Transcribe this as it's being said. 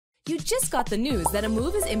You just got the news that a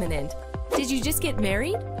move is imminent. Did you just get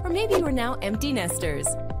married? Or maybe you are now empty nesters.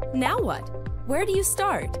 Now what? Where do you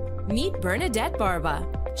start? Meet Bernadette Barba.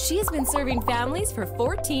 She has been serving families for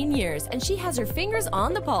 14 years, and she has her fingers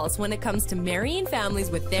on the pulse when it comes to marrying families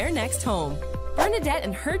with their next home. Bernadette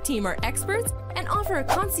and her team are experts and offer a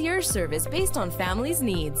concierge service based on families'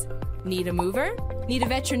 needs. Need a mover? Need a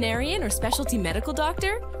veterinarian or specialty medical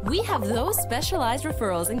doctor? We have those specialized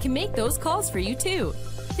referrals and can make those calls for you too.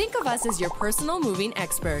 Think of us as your personal moving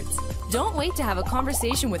experts. Don't wait to have a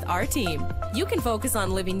conversation with our team. You can focus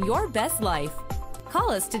on living your best life.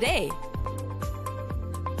 Call us today.